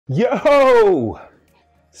Yo!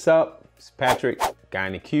 Sup? It's Patrick, guy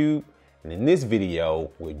in the cube, and in this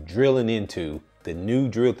video, we're drilling into the new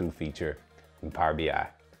drill through feature in Power BI.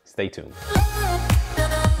 Stay tuned.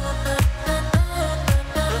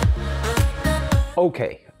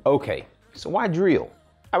 Okay, so why drill?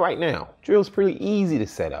 Right now, drill's pretty easy to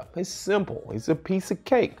set up. It's simple, it's a piece of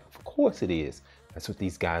cake. Of course it is. That's what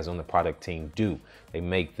these guys on the product team do. They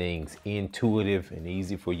make things intuitive and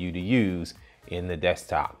easy for you to use in the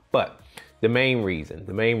desktop. But the main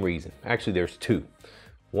reason, actually there's two.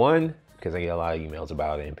 One, because I get a lot of emails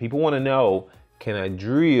about it and people want to know, can I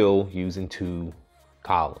drill using two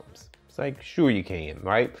columns? It's like, sure you can,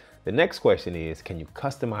 right? The next question is, can you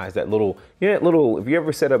customize that little, if you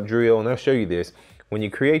ever set up drill, and I'll show you this, when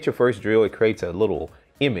you create your first drill, it creates a little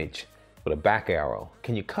image with a back arrow.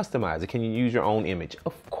 Can you customize it? Can you use your own image?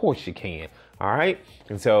 Of course you can, all right?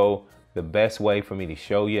 And so the best way for me to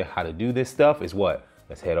show you how to do this stuff is what?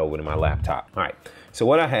 Let's head over to my laptop. All right, so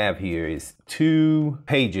what I have here is two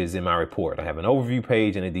pages in my report. I have an overview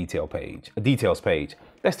page and a details page.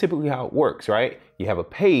 That's typically how it works, right? You have a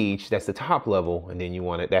page that's the top level, and then you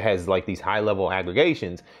want it, that has like these high level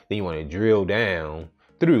aggregations, then you want to drill down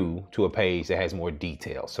through to a page that has more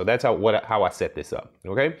details. So that's how I set this up,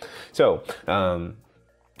 okay? So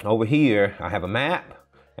over here, I have a map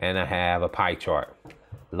and I have a pie chart.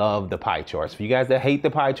 Love the pie charts. For you guys that hate the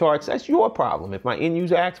pie charts, that's your problem. If my end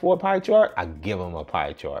user asks for a pie chart, I give them a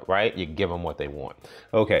pie chart, right? You give them what they want.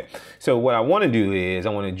 Okay, so what I want to do is I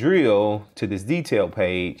want to drill to this detail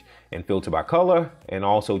page and filter by color and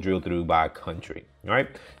also drill through by country, right?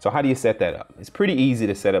 So how do you set that up? It's pretty easy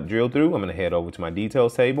to set up drill through. I'm going to head over to my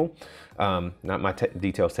details table, not my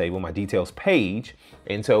details table, my details page.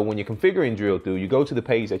 And so when you're configuring drill through, you go to the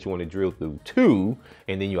page that you want to drill through to,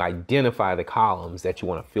 and then you identify the columns that you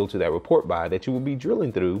want to filter that report by that you will be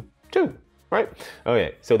drilling through to, right?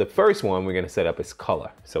 Okay, so the first one we're going to set up is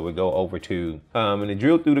color. So we go over to, I'm going to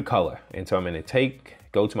drill through the color. And so I'm going to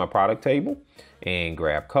go to my product table and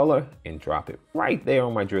grab color and drop it right there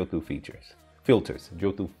on my drill through filters,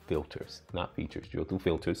 drill through filters, not features, drill through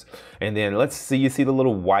filters. And then let's see, you see the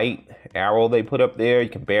little white arrow they put up there? You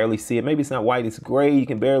can barely see it. Maybe it's not white, it's gray. You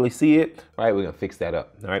can barely see it. All right, we're gonna fix that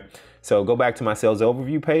up, all right? So go back to my sales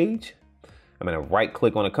overview page. I'm gonna right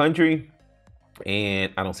click on a country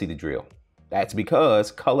and I don't see the drill. That's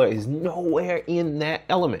because color is nowhere in that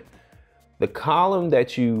element. The column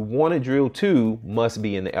that you want to drill to must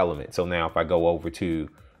be in the element. So now if I go over to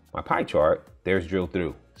my pie chart, there's drill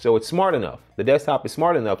through. So it's smart enough. The desktop is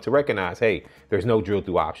smart enough to recognize, hey, there's no drill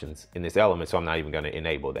through options in this element, so I'm not even going to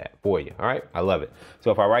enable that for you. All right, I love it. So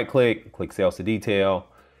if I right click sales to detail,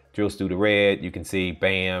 drills through the red, you can see,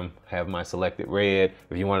 bam, have my selected red.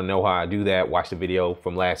 If you want to know how I do that, watch the video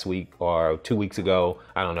from last week or 2 weeks ago.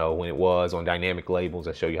 I don't know when it was, on dynamic labels.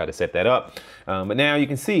 I show you how to set that up. But now you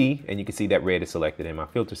can see that red is selected in my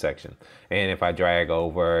filter section. And if I drag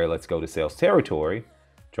over, let's go to sales territory,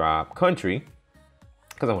 drop country,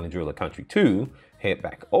 because I want to drill a country too, head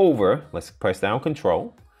back over, let's press down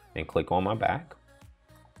Control and click on my back,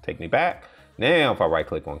 take me back. Now, if I right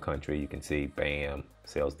click on country, you can see, bam,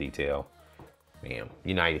 sales detail, bam,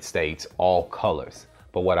 United States, all colors.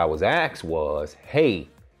 But what I was asked was, hey,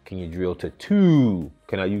 can you drill to two?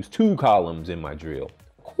 Can I use two columns in my drill?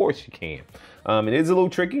 Of course you can. It is a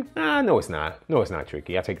little tricky. No, it's not. No, it's not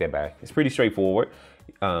tricky. I take that back. It's pretty straightforward.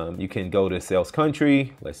 You can go to sales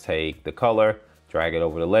country. Let's take the color, drag it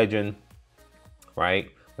over to legend,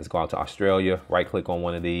 right? Let's go out to Australia, right click on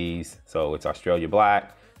one of these. So it's Australia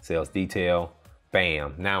black. Sales detail,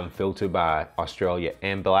 bam. Now I'm filtered by Australia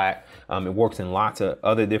and black. It works in lots of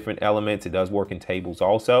other different elements. It does work in tables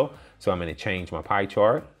also. So I'm gonna change my pie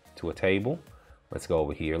chart to a table. Let's go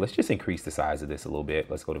over here. Let's just increase the size of this a little bit.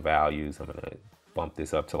 Let's go to values. I'm gonna bump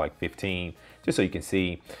this up to like 15, just so you can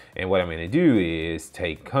see. And what I'm gonna do is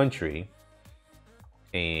take country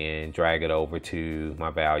and drag it over to my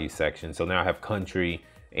value section. So now I have country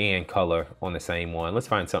and color on the same one. Let's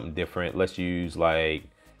find something different. Let's use like,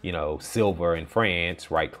 silver in France,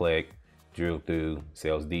 right click, drill through,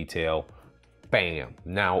 sales detail, bam,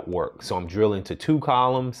 now it works. So I'm drilling to two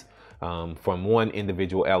columns from one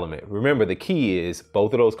individual element. Remember, the key is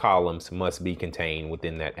both of those columns must be contained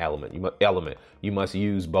within that element. You must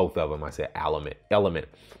use both of them. I said element.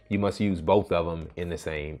 You must use both of them in the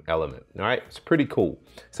same element. All right, it's pretty cool.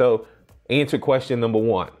 So answer question number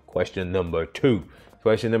one. Question number two,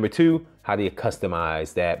 how do you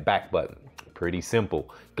customize that back button? Pretty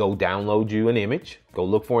simple. Go download you an image. Go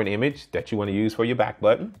look for an image that you want to use for your back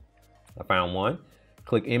button. I found one.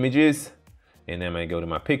 Click images, and then I'm going to go to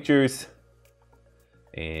my pictures.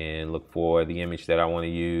 and look for the image that I want to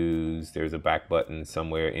use. There's a back button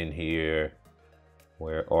somewhere in here.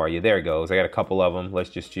 Where are you? There it goes. I got a couple of them. Let's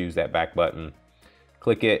just choose that back button.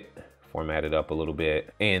 Click it, format it up a little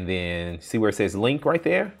bit, and then see where it says link right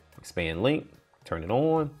there? Expand link, turn it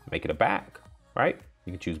on, make it a back, right?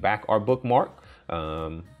 You can choose back or bookmark.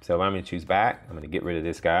 So if I'm gonna choose back, I'm gonna get rid of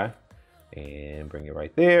this guy and bring it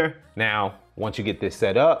right there. Now, once you get this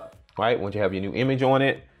set up, right? Once you have your new image on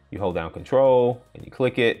it, you hold down Control and you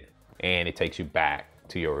click it, and it takes you back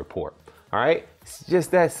to your report. All right, it's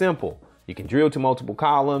just that simple. You can drill to multiple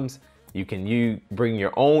columns. You can bring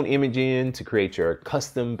your own image in to create your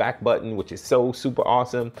custom back button, which is so super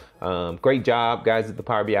awesome. Great job, guys at the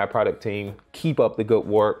Power BI product team. Keep up the good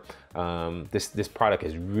work. This product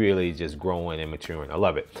is really just growing and maturing. I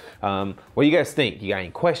love it. What do you guys think? You got any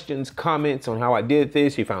questions, comments on how I did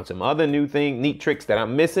this? You found some other neat tricks that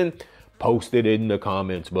I'm missing? Post it in the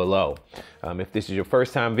comments below. If this is your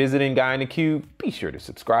first time visiting Guy in the Cube, be sure to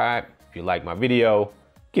subscribe. If you like my video,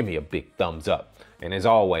 give me a big thumbs up. And as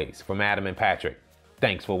always, from Adam and Patrick,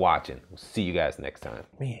 thanks for watching. We'll see you guys next time.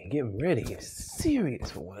 Man, getting ready to get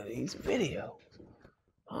serious for one of these videos.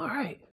 All right.